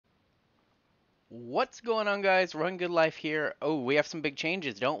What's going on, guys? Run Good Life here. Oh, we have some big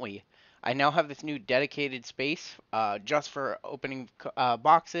changes, don't we? I now have this new dedicated space just for opening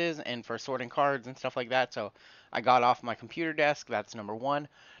boxes and for sorting cards and stuff like that. So I got off my computer desk. That's number one.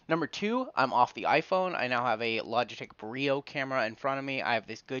 Number two, I'm off the iPhone. I now have a Logitech Brio camera in front of me. I have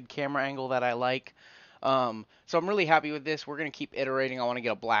this good camera angle that I like. So I'm really happy with this. We're going to keep iterating. I want to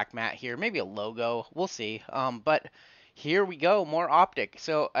get a black mat here, maybe a logo. We'll see. But here we go, more Optic.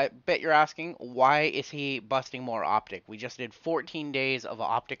 So I bet you're asking, why is he busting more Optic? We just did 14 days of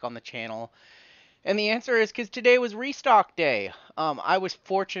Optic on the channel. And the answer is because today was restock day. I was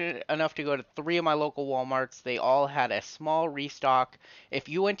fortunate enough to go to 3 of my local Walmarts. They all had a small restock. If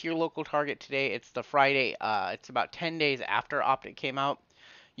you went to your local Target today, it's the Friday. It's about 10 days after Optic came out.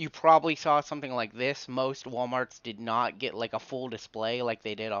 You probably saw something like this. Most Walmarts did not get like a full display like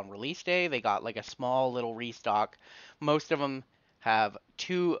they did on release day. They got like a small little restock. Most of them have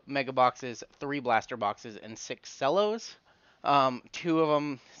 2 mega boxes, 3 blaster boxes, and 6 cellos. Two of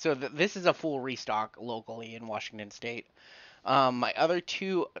them. So this is a full restock locally in Washington State. My other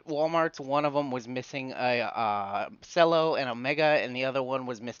 2 Walmarts, one of them was missing a cello and a mega, and the other one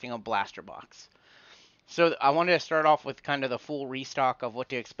was missing a blaster box. So I wanted to start off with kind of the full restock of what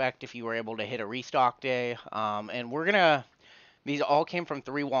to expect if you were able to hit a restock day. And these all came from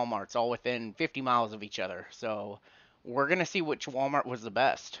 3 Walmarts, all within 50 miles of each other. So we're gonna see which Walmart was the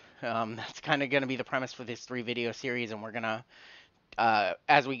best. That's kind of gonna be the premise for this 3 video series, and we're gonna,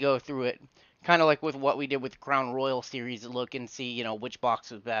 as we go through it, kind of like with what we did with the Crown Royal series, look and see, which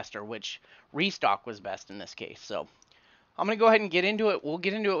box was best or which restock was best in this case. So I'm going to go ahead and get into it. We'll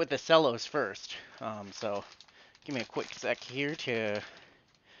get into it with the cellos first. So give me a quick sec here to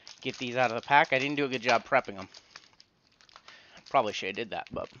get these out of the pack. I didn't do a good job prepping them. Probably should have did that,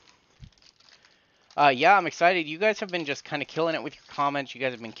 but yeah, I'm excited. You guys have been just kind of killing it with your comments. You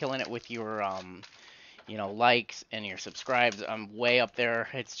guys have been killing it with your likes and your subscribes. I'm way up there.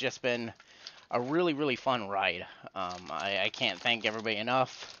 It's just been a really, really fun ride. I can't thank everybody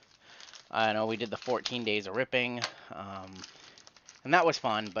enough. I know we did the 14 days of ripping, and that was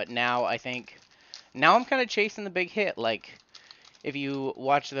fun, but now I think, now I'm kind of chasing the big hit. Like, if you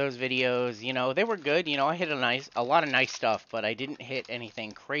watch those videos, they were good. I hit a lot of nice stuff, but I didn't hit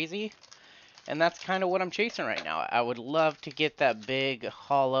anything crazy, and that's kind of what I'm chasing right now. I would love to get that big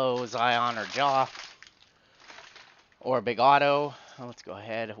hollow Zion or Jaw, or a big auto. Let's go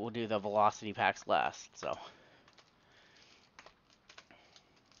ahead. We'll do the velocity packs last, so.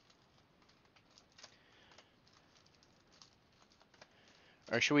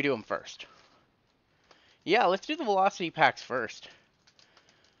 Or should we do them first? Yeah, let's do the velocity packs first.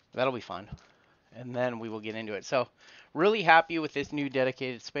 That'll be fun. And then we will get into it. So, really happy with this new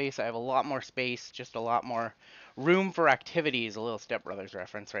dedicated space. I have a lot more space, just a lot more room for activities. A little Step Brothers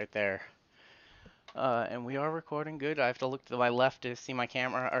reference right there. And we are recording good. I have to look to my left to see my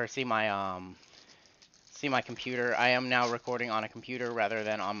camera, or see my computer. I am now recording on a computer rather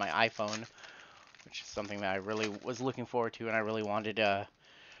than on my iPhone, which is something that I really was looking forward to, and I really wanted to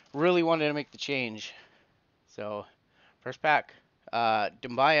make the change. So, first pack.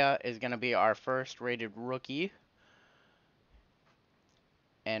 Dumbaya is going to be our first rated rookie.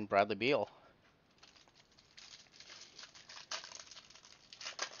 And Bradley Beal.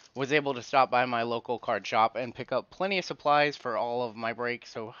 Was able to stop by my local card shop and pick up plenty of supplies for all of my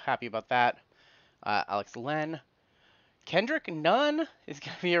breaks, so happy about that. Alex Len. Kendrick Nunn is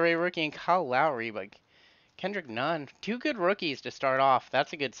going to be a rated rookie, and Kyle Lowry, but Kendrick Nunn. 2 good rookies to start off.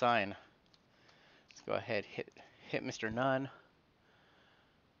 That's a good sign. Let's go ahead, hit Mr. Nunn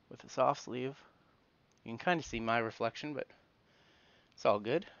with a soft sleeve. You can kind of see my reflection, but it's all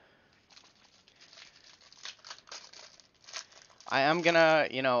good. I am gonna,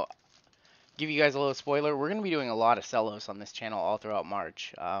 give you guys a little spoiler. We're gonna be doing a lot of cellos on this channel all throughout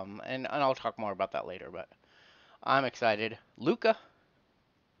March, and I'll talk more about that later. But I'm excited. Luka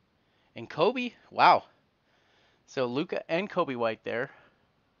and Kobe. Wow. So Luka and Kobe White there.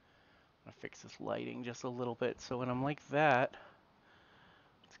 I'm gonna fix this lighting just a little bit so when I'm like that,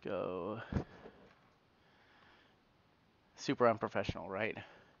 let's go. Super unprofessional, right?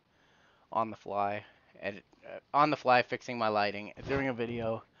 On the fly, fixing my lighting during a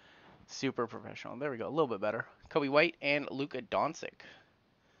video. Super professional. There we go. A little bit better. Kobe White and Luka Doncic.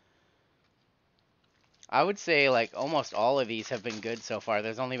 I would say like almost all of these have been good so far.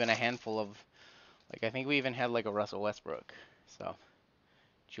 There's only been a handful of, like, I think we even had like a Russell Westbrook. So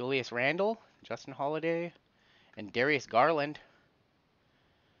Julius Randle, Justin Holiday, and Darius Garland.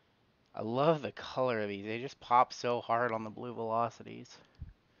 I love the color of these. They just pop so hard on the blue velocities.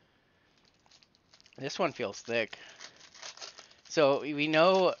 This one feels thick. So we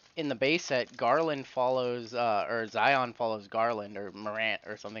know in the base set, Garland follows, or Zion follows Garland or Morant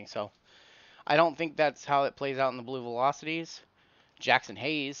or something. So I don't think that's how it plays out in the blue velocities. Jackson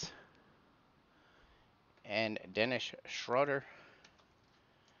Hayes and Dennis Schroeder.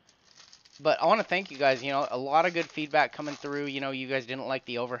 But I want to thank you guys. You know, a lot of good feedback coming through. You know, you guys didn't like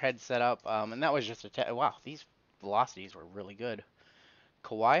the overhead setup, and that was just a wow. These velocities were really good.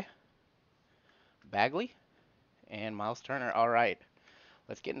 Kawhi, Bagley, and Miles Turner. All right,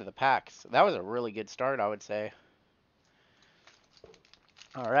 let's get into the packs. That was a really good start, I would say.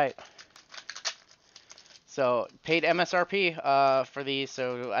 All right. So paid MSRP for these,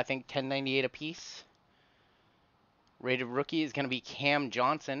 so I think 10.98 a piece. Rated rookie is going to be Cam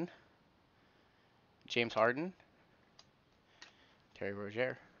Johnson, James Harden, Terry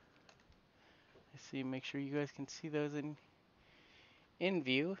Rozier. Let's see, make sure you guys can see those in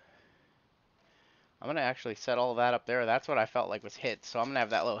view. I'm going to actually set all that up there. That's what I felt like was hits, so I'm going to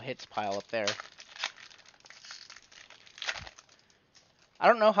have that little hits pile up there. I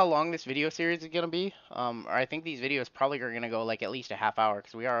don't know how long this video series is going to be, or I think these videos probably are going to go like at least a half hour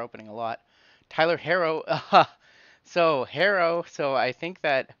because we are opening a lot. Tyler Harrow. So I think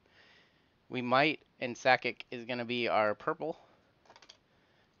that we might, and Sakic is going to be our purple.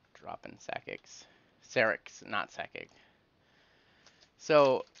 Dropping Sakic's. Saric's, not Sakic.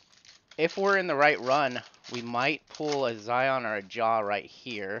 So if we're in the right run, we might pull a Zion or a Jaw right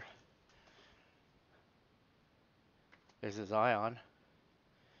here. There's a Zion.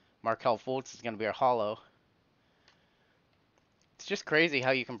 Markelle Fultz is going to be our hollow. It's just crazy how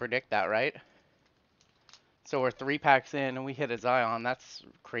you can predict that, right? So we're 3 packs in and we hit a Zion. That's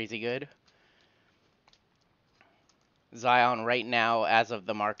crazy good. Zion right now, as of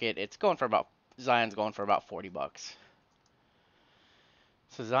the market, Zion's going for about 40 bucks.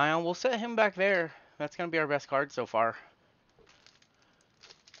 So Zion, we'll set him back there. That's going to be our best card so far.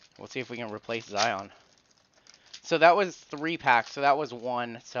 We'll see if we can replace Zion. So that was 3 packs, so that was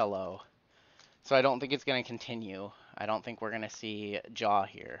 1 cello. So I don't think it's going to continue. I don't think we're going to see Jaw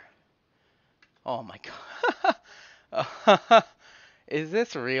here. Oh my god. Is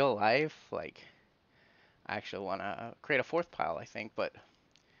this real life? Like, I actually want to create a 4th pile, I think, but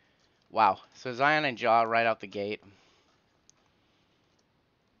wow. So Zion and Jaw right out the gate.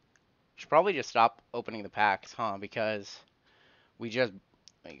 Should probably just stop opening the packs, huh? Because we just,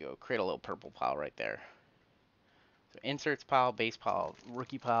 there you go, create a little purple pile right there. So inserts pile, base pile,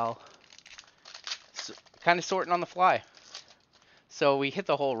 rookie pile. So, kind of sorting on the fly. So we hit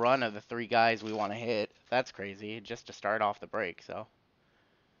the whole run of the 3 guys we want to hit. That's crazy, just to start off the break. So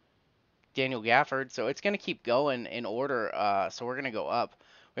Daniel Gafford. So it's going to keep going in order. So we're going to go up.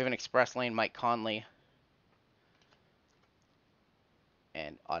 We have an express lane, Mike Conley.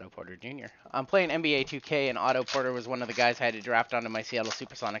 And Otto Porter Jr. I'm playing NBA 2K, and Otto Porter was one of the guys I had to draft onto my Seattle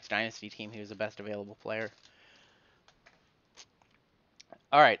Supersonics Dynasty team. He was the best available player.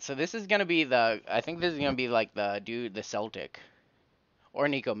 Alright, so this is going to be I think this is going to be like the Celtic. Or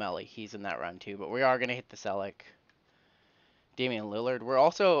Nico Melli. He's in that run too, but we are going to hit the Celtic. Damian Lillard. We're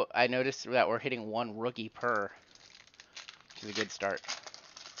also, I noticed that we're hitting 1 rookie per, which is a good start.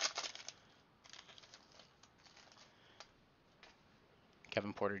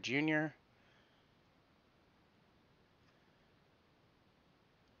 Kevin Porter Jr.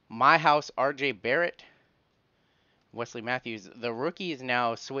 My House, RJ Barrett. Wesley Matthews. The rookies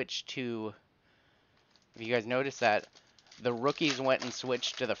now switched to, if you guys notice that, the rookies went and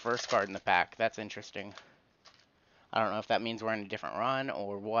switched to the first card in the pack. That's interesting. I don't know if that means we're in a different run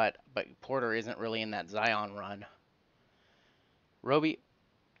or what, but Porter isn't really in that Zion run. Roby,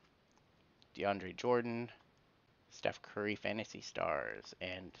 DeAndre Jordan, Steph Curry, Fantasy Stars,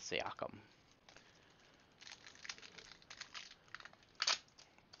 and Siakam.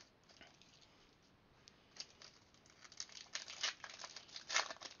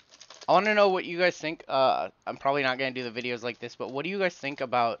 I want to know what you guys think. I'm probably not going to do the videos like this, but what do you guys think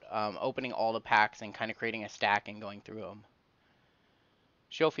about opening all the packs and kind of creating a stack and going through them?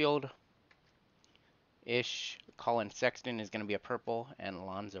 Schofield, Ish, Colin Sexton is going to be a purple, and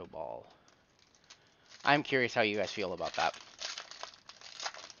Lonzo Ball. I'm curious how you guys feel about that.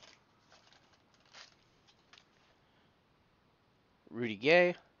 Rudy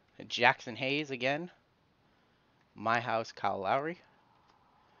Gay, Jackson Hayes again, My House, Kyle Lowry,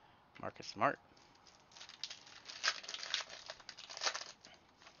 Marcus Smart.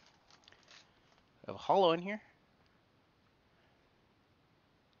 We have a hollow in here.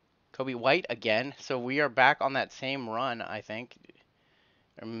 Kobe White again. So we are back on that same run, I think.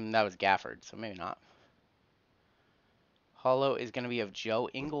 That was Gafford, so maybe not. Hollow is going to be of Joe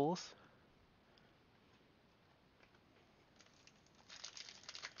Ingles.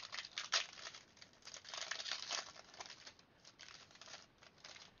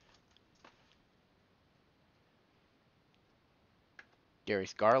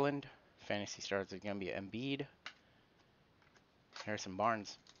 Darius Garland. Fantasy Stars is going to be Embiid. Harrison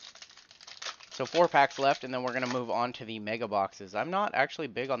Barnes. So 4 packs left, and then we're going to move on to the mega boxes. I'm not actually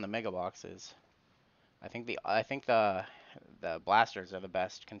big on the mega boxes. I think the blasters are the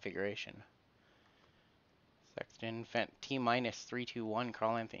best configuration. Sexton, T minus 321,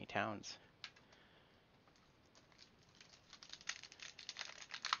 Karl Anthony Towns.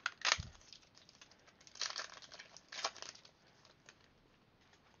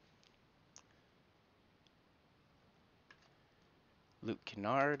 Luke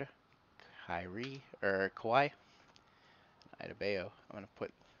Kennard, Kawhi, Adebayo.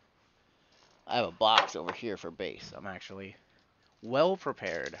 I have a box over here for base. I'm actually well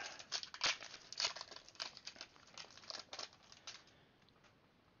prepared.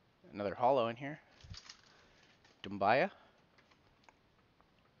 Another holo in here. Dumbaya,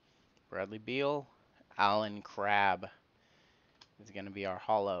 Bradley Beal, Allen Crabbe is going to be our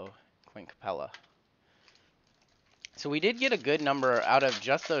holo. Clint Capella. So we did get a good number out of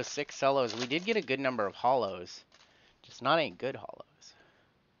just those 6 cellos. We did get a good number of holos, just not any good holos.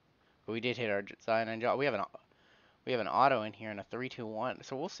 But we did hit our Zion and Jaw. We have an auto in here and a 3-2-1.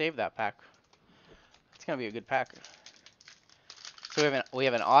 So we'll save that pack. It's gonna be a good pack. So we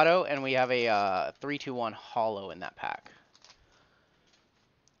have an auto and we have a 3-2-1 holo in that pack.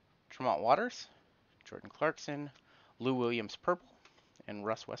 Tremont Waters, Jordan Clarkson, Lou Williams purple, and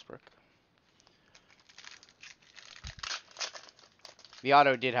Russ Westbrook. The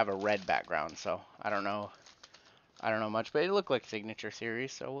auto did have a red background, so I don't know much, but it looked like signature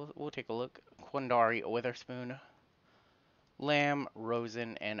series, so we'll take a look. Quindari Witherspoon, Lamb,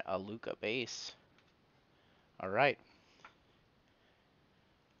 Rosen, and a Luka base. All right.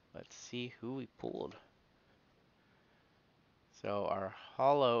 Let's see who we pulled. So our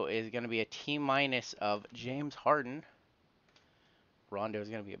holo is going to be a T minus of James Harden. Rondo is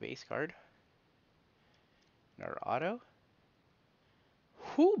going to be a base card. And our auto.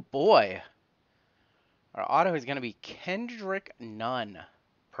 Whoo boy. Our auto is going to be Kendrick Nunn,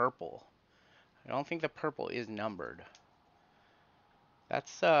 purple. I don't think the purple is numbered.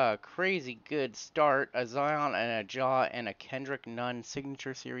 That's a crazy good start. A Zion and a Jaw and a Kendrick Nunn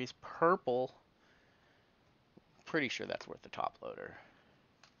signature series purple. Pretty sure that's worth the top loader.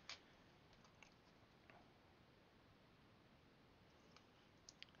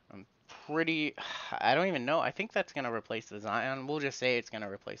 I don't even know. I think that's going to replace the Zion. We'll just say it's going to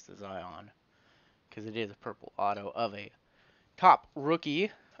replace the Zion because it is a purple auto of a top rookie.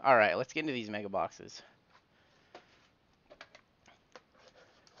 All right, let's get into these mega boxes.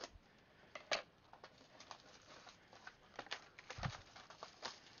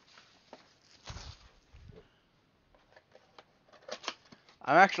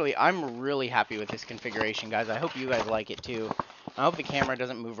 I'm really happy with this configuration, guys. I hope you guys like it too. I hope the camera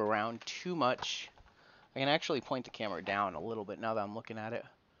doesn't move around too much. I can actually point the camera down a little bit now that I'm looking at it.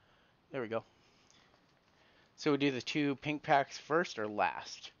 There we go. So we'll do the 2 pink packs first or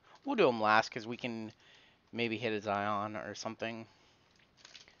last? We'll do them last because we can maybe hit a Zion or something.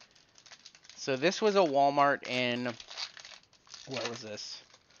 So this was a Walmart in, where was this?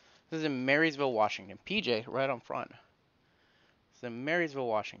 This is in Marysville, Washington. PJ, right on front. It's in Marysville,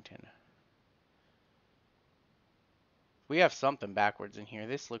 Washington. We have something backwards in here.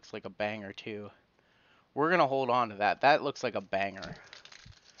 This looks like a banger too. We're going to hold on to that. That looks like a banger.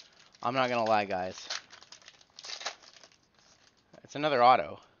 I'm not going to lie, guys. It's another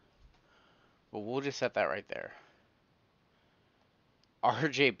auto. But we'll just set that right there.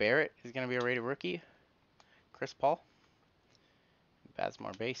 RJ Barrett is going to be a rated rookie. Chris Paul.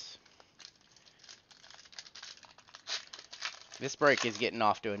 Bazemore base. This break is getting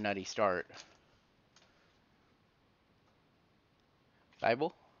off to a nutty start.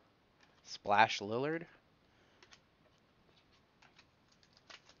 Thibault. Splash Lillard.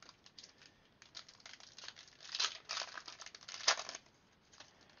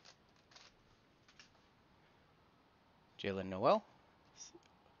 Jalen Noel.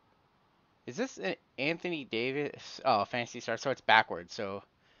 Is this an Anthony Davis? Oh, Fantasy Star. So it's backwards. So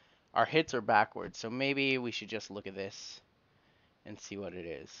our hits are backwards. So maybe we should just look at this and see what it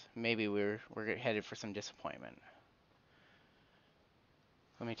is. Maybe we're headed for some disappointment.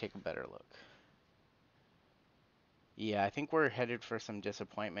 Let me take a better look. Yeah, I think we're headed for some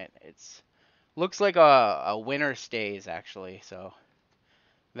disappointment. It's looks like a winner stays actually. So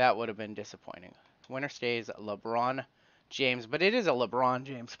that would have been disappointing. Winner stays LeBron James, but it is a LeBron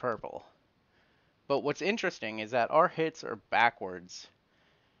James purple. But what's interesting is that our hits are backwards.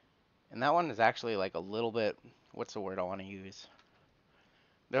 And that one is actually like a little bit, what's the word I want to use?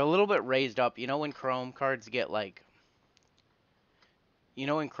 They're a little bit raised up. You know when Chrome cards get like, You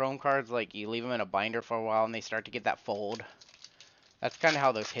know, in Chrome cards, like, you leave them in a binder for a while and they start to get that fold? That's kind of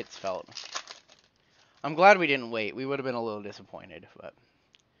how those hits felt. I'm glad we didn't wait. We would have been a little disappointed, but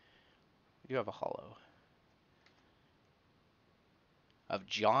we do have a holo of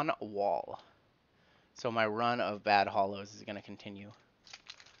John Wall. So my run of bad holos is going to continue.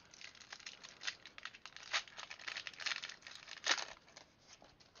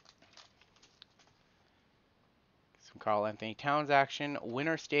 Some Karl Anthony Towns action.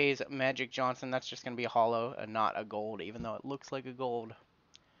 Winner stays Magic Johnson. That's just going to be a holo and not a gold, even though it looks like a gold.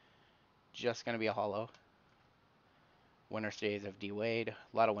 Just going to be a holo. Winner stays of D Wade.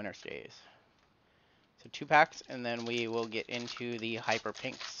 A lot of winner stays. So 2 packs, and then we will get into the Hyper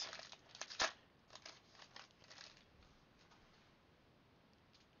Pinks.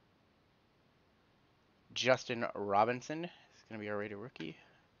 Justin Robinson is going to be our rated rookie.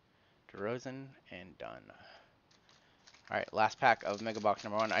 DeRozan, and done. Alright, last pack of Megabox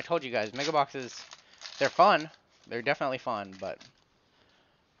number 1. I told you guys, Megaboxes, they're fun. They're definitely fun, but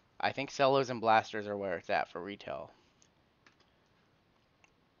I think cellos and blasters are where it's at for retail.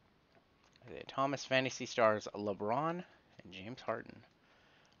 Thomas Fantasy Stars, LeBron, and James Harden.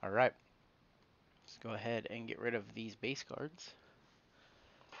 Alright, let's go ahead and get rid of these base cards.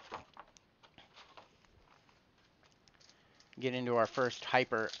 Get into our first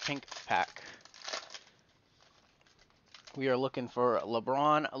Hyper Pink pack. We are looking for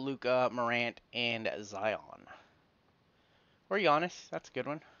LeBron, Luka, Morant, and Zion. Or Giannis, that's a good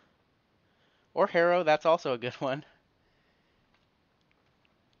one. Or Harrow, that's also a good one.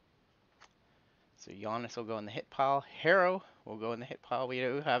 So Giannis will go in the hit pile. Harrow will go in the hit pile. We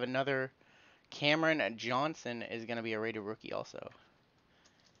do have another Cameron Johnson is going to be a rated rookie also.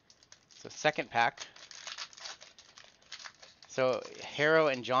 So second pack. So Harrow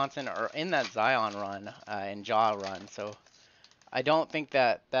and Johnson are in that Zion run and Jaw run. So I don't think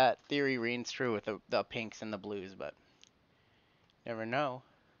that that theory rings true with the pinks and the blues, but never know.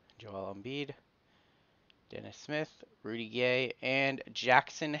 Joel Embiid, Dennis Smith, Rudy Gay, and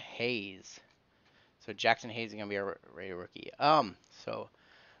Jackson Hayes. So Jackson Hayes is going to be a rated rookie. So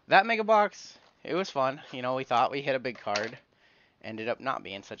that mega box, it was fun. You know, we thought we hit a big card. Ended up not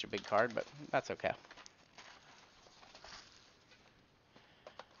being such a big card, but that's okay.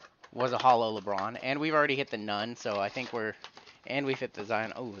 Was a hollow LeBron, and we've already hit the none, so I think we're, and we've hit the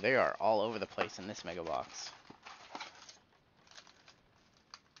Zion. Oh, they are all over the place in this mega box.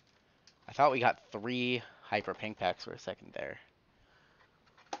 I thought we got 3 hyper pink packs for a second there.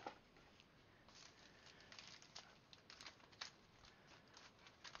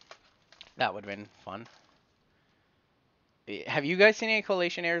 That would have been fun. Have you guys seen any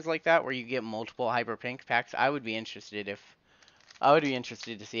collation errors like that where you get multiple hyper pink packs? I would be interested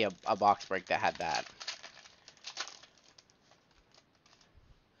to see a box break that had that.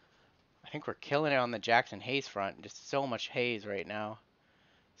 I think we're killing it on the Jackson Hayes front. Just so much Hayes right now.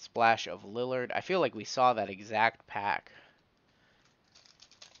 Splash of Lillard. I feel like we saw that exact pack.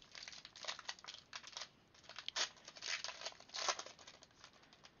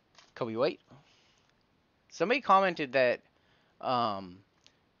 Kobe White. Somebody commented that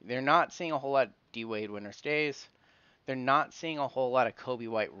they're not seeing a whole lot of D-Wade winner stays. They're not seeing a whole lot of Kobe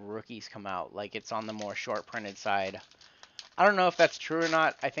White rookies come out. Like it's on the more short printed side. I don't know if that's true or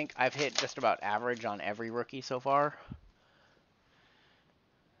not. I think I've hit just about average on every rookie so far.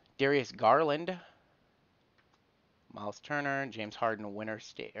 Darius Garland. Miles Turner. James Harden winner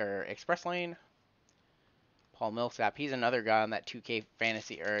Express Lane. Paul Millsap. He's another guy on that 2K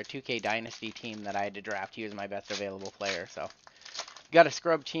Fantasy or 2K Dynasty team that I had to draft. He was my best available player. So got a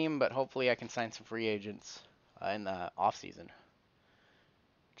scrub team, but hopefully I can sign some free agents in the offseason.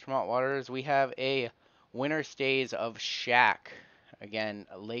 Tremont Waters, we have a winner stays of Shaq. Again,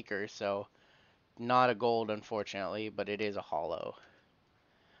 Lakers, so not a gold, unfortunately, but it is a hollow.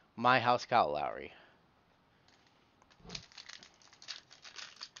 My House Kyle Lowry.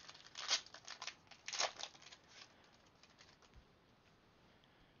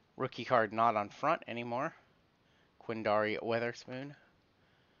 Rookie card not on front anymore. Quindari Weatherspoon.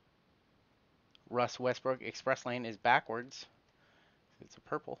 Russ Westbrook Express Lane is backwards. It's a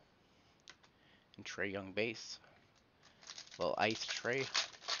purple. And Trae Young base. Little ice tray.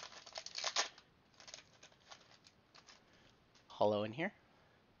 Hollow in here.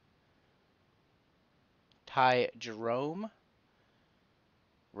 Ty Jerome.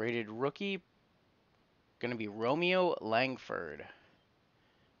 Rated rookie. Going to be Romeo Langford.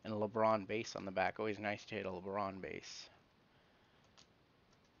 And a LeBron base on the back. Always nice to hit a LeBron base.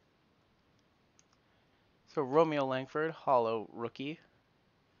 So Romeo Langford, hollow rookie.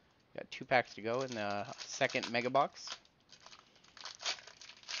 Got 2 packs to go in the second mega box.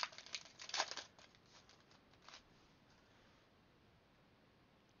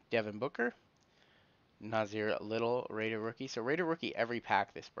 Devin Booker, Nazir Little, Rated Rookie. So Rated Rookie every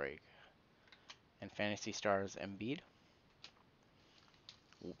pack this break. And Fantasy Stars Embiid.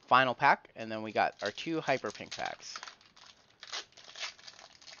 Final pack, and then we got our 2 Hyper Pink packs.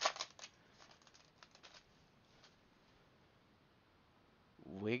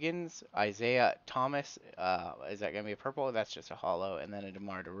 Wiggins, Isaiah Thomas. Is that going to be a purple? That's just a holo. And then a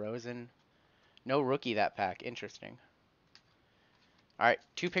DeMar DeRozan. No rookie that pack. Interesting. All right,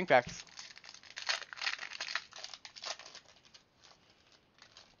 2 pink packs.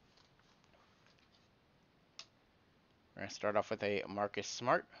 We're going to start off with a Marcus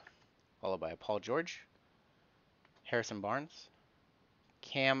Smart, followed by a Paul George, Harrison Barnes,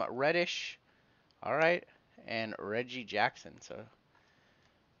 Cam Reddish, all right, and Reggie Jackson. So,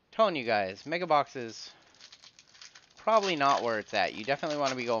 telling you guys, mega boxes probably not where it's at. You definitely want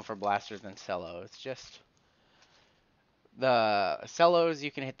to be going for blasters and cellos. It's just the cellos,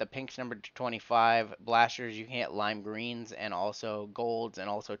 you can hit the pinks number 25. Blasters, you can hit lime greens and also golds and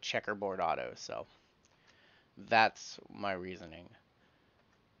also checkerboard autos. So that's my reasoning.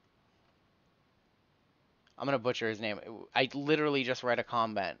 I'm gonna butcher his name. I literally just read a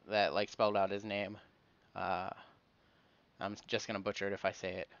comment that like spelled out his name. I'm just gonna butcher it if I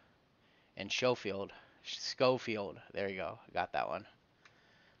say it. And Schofield. There you go. I got that one.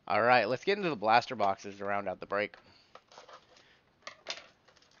 All right, let's get into the blaster boxes to round out the break.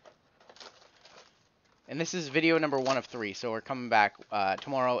 And this is video number 1 of 3, so we're coming back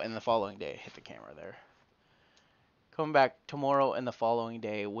tomorrow and the following day. Hit the camera there. Coming back tomorrow and the following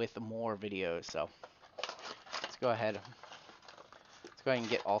day with more videos. So let's go ahead. Let's go ahead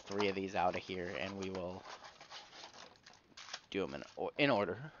and get all 3 of these out of here, and we will do them in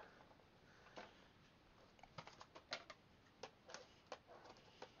order.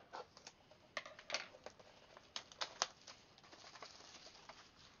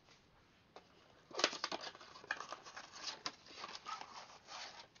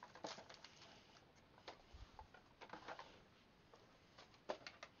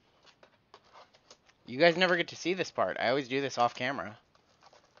 You guys never get to see this part. I always do this off camera.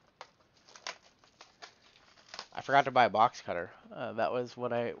 I forgot to buy a box cutter. That was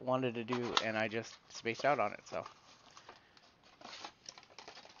what I wanted to do, and I just spaced out on it, so.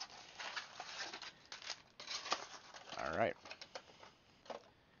 Alright.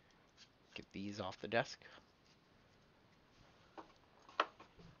 Get these off the desk.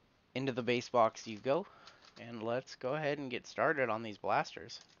 Into the base box you go. And let's go ahead and get started on these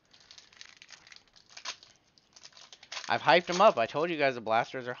blasters. I've hyped them up. I told you guys the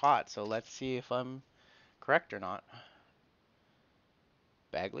blasters are hot, so let's see if I'm correct or not.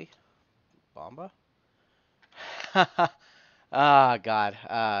 Bagley? Bomba? Ah, God.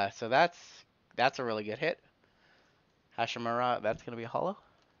 So that's a really good hit. Hashimura, that's going to be a holo.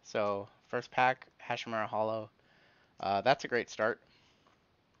 So, first pack, Hashimura holo. That's a great start.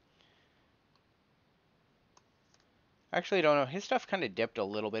 Actually, I don't know. His stuff kind of dipped a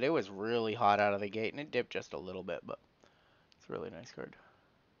little bit. It was really hot out of the gate, and it dipped just a little bit, but it's a really nice card.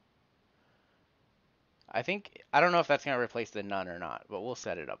 I don't know if that's going to replace the Nun or not, but we'll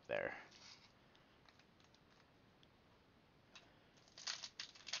set it up there.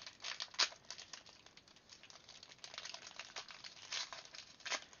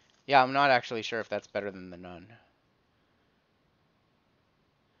 Yeah, I'm not actually sure if that's better than the Nun.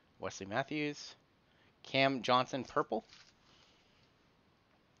 Wesley Matthews, Cam Johnson purple,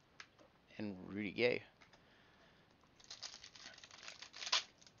 and Rudy Gay.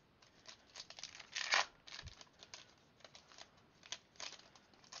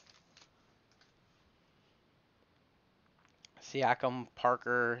 Siakam,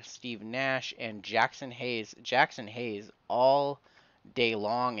 Parker, Steve Nash, and Jackson Hayes. Jackson Hayes all day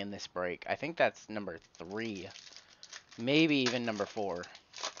long in this break. I think that's number 3. Maybe even number 4.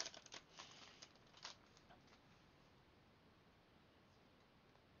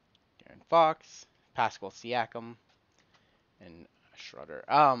 Darren Fox, Pascal Siakam, and Schroeder.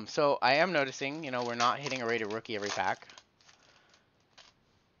 So I am noticing, we're not hitting a rated rookie every pack.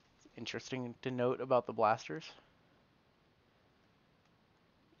 It's interesting to note about the blasters.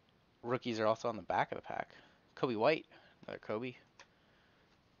 Rookies are also on the back of the pack. Kobe White, another Kobe.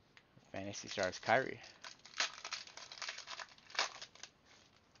 Fantasy Stars Kyrie.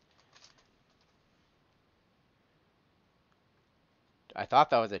 I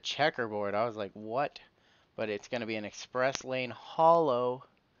thought that was a checkerboard. I was like, what? But it's going to be an express lane holo.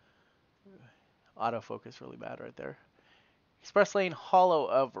 Autofocus really bad right there. Express lane holo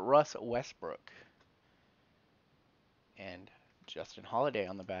of Russ Westbrook. And Justin Holiday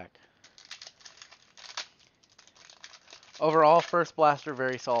on the back. Overall, first blaster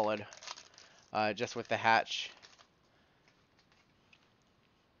very solid. Just with the hatch.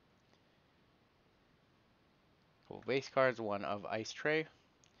 Cool base cards, one of Ice Tray.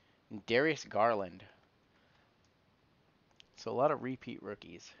 And Darius Garland. So a lot of repeat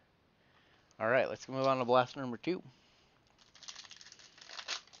rookies. Alright, let's move on to blaster number 2.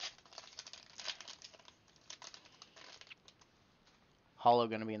 Hollow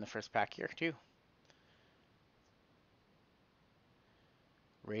going to be in the first pack here too.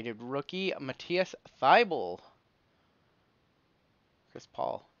 Rated rookie, Matthias Thibault. Chris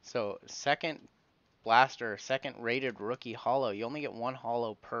Paul. So second blaster, second rated rookie hollow. You only get one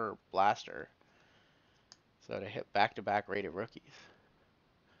hollow per blaster. So to hit back-to-back rated rookies.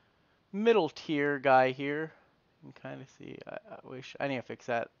 Middle tier guy here. You can kind of see. I wish I need to fix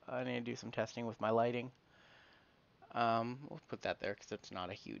that. I need to do some testing with my lighting. We'll put that there because it's not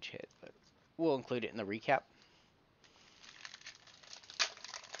a huge hit, but we'll include it in the recap.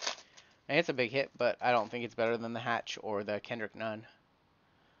 And it's a big hit, but I don't think it's better than the Hatch or the Kendrick Nunn.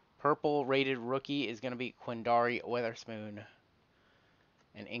 Purple rated rookie is going to be Quindari Weatherspoon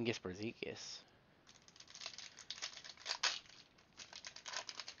and Ingus Brzezikis.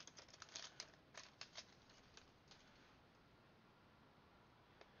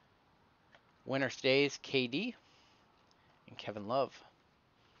 Winner stays KD and Kevin Love.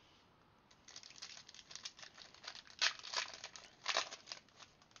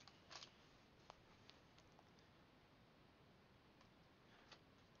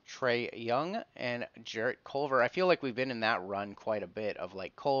 Trae Young and Jarrett Culver. I feel like we've been in that run quite a bit of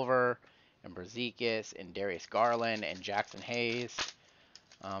like Culver and Brzezikis and Darius Garland and Jackson Hayes.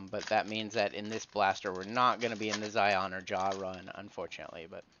 But that means that in this blaster we're not going to be in the Zion or Ja run, unfortunately.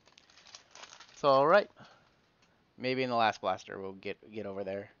 But it's all right. Maybe in the last blaster we'll get over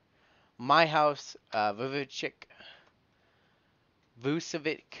there. My House, Vucevic.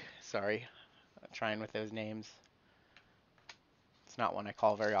 Sorry, I'm trying with those names. It's not one I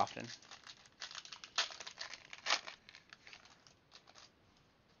call very often.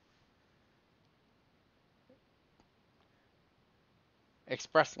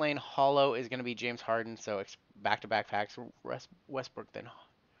 Express Lane Hollow is going to be James Harden, so back-to-back packs. Westbrook then.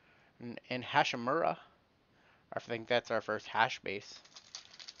 And Hashimura. I think that's our first hash base.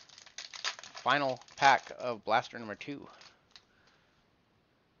 Final pack of blaster number 2.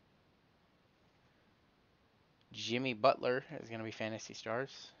 Jimmy Butler is going to be Fantasy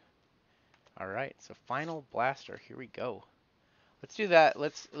Stars. Alright, so final blaster. Here we go. Let's do that.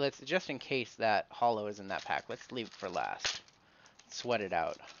 Let's just in case that hollow is in that pack, let's leave it for last. Sweat it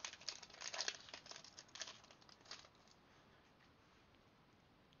out.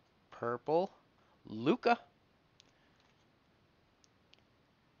 Purple, Luka,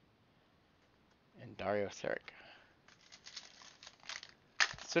 and Dario Saric.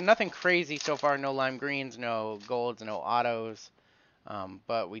 So nothing crazy so far. No lime greens, no golds, no autos.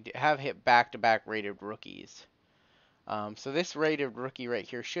 But we have hit back-to-back rated rookies. So this rated rookie right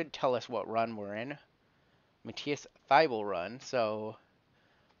here should tell us what run we're in. Matthias Thibault run. So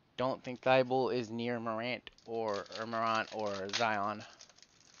don't think Thibault is near Morant or Zion.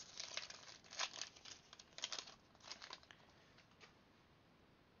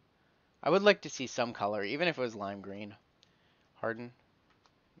 I would like to see some color, even if it was lime green. Harden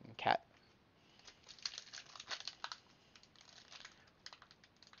and Cat.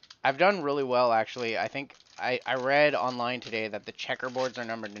 I've done really well, actually. I think I read online today that the checkerboards are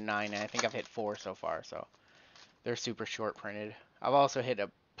numbered to 9, and I think I've hit 4 so far, so they're super short printed. I've also hit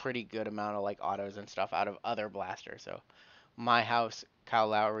a pretty good amount of like autos and stuff out of other blasters, so My House, Kyle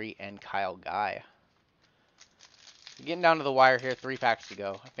Lowry, and Kyle Guy. Getting down to the wire here, 3 packs to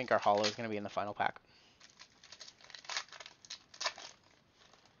go. I think our hollow is going to be in the final pack.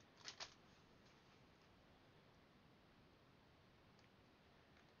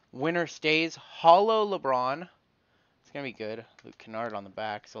 Winner stays hollow LeBron. It's going to be good. Luke Kennard on the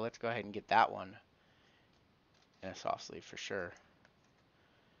back, so let's go ahead and get that one in a soft sleeve for sure.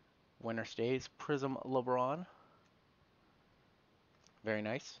 Winner stays Prism LeBron. Very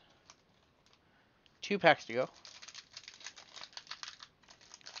nice. 2 packs to go.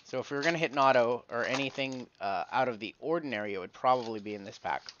 So if we were going to hit an auto or anything out of the ordinary, it would probably be in this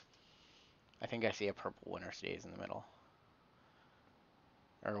pack. I think I see a purple Winner Stays in the middle.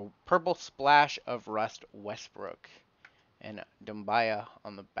 Or a purple splash of Rust Westbrook. And Dumbaya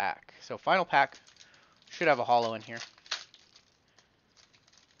on the back. So final pack. Should have a hollow in here.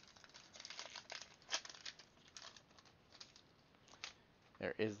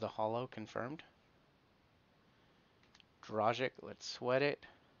 There is the hollow confirmed. Dragic, let's sweat it.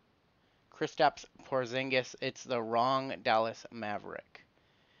 Kristaps Porzingis. It's the wrong Dallas Maverick.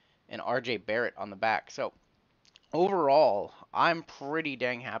 And RJ Barrett on the back. So overall, I'm pretty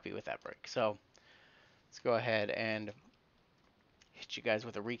dang happy with that break. So let's go ahead and hit you guys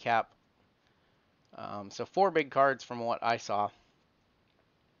with a recap. So 4 big cards from what I saw.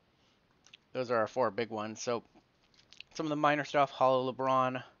 Those are our 4 big ones. So some of the minor stuff: Hollow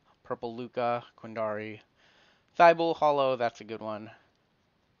LeBron, Purple Luka, Quindari, Thibault Hollow, that's a good one.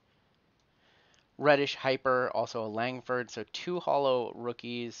 Reddish Hyper, also a Langford. So 2 Hollow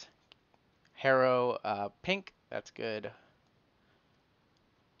rookies. Harrow, Pink, that's good.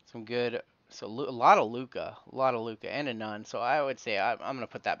 Some good. So a lot of Luka, and a none. So I would say I'm gonna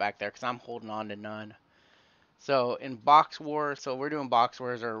put that back there because I'm holding on to none. So in Box War, so we're doing Box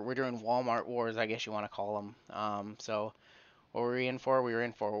Wars, or we're doing Walmart Wars, I guess you want to call them. So what were we in for? We were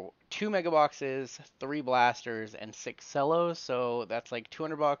in for 2 mega boxes, 3 blasters, and 6 cellos. So that's like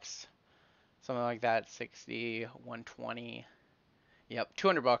 $200, something like that. 60, 120. Yep,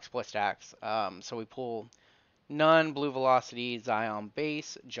 $200 plus tax. So we pull Nunn, Blue Velocity, Zion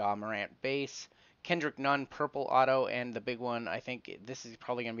base, Ja Morant base, Kendrick Nunn, Purple Auto, and the big one, I think this is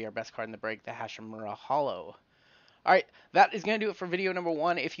probably going to be our best card in the break, the Hashimura Hollow. Alright, that is going to do it for video number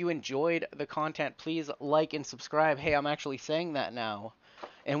 1. If you enjoyed the content, please like and subscribe. Hey, I'm actually saying that now.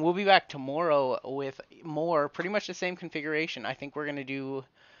 And we'll be back tomorrow with more, pretty much the same configuration. I think we're going to do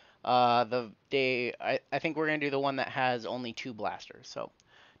I think we're going to do the one that has only 2 blasters. So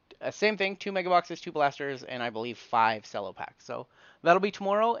same thing, 2 mega boxes, 2 blasters, and I believe 5 cello packs. So that'll be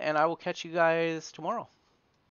tomorrow, and I will catch you guys tomorrow.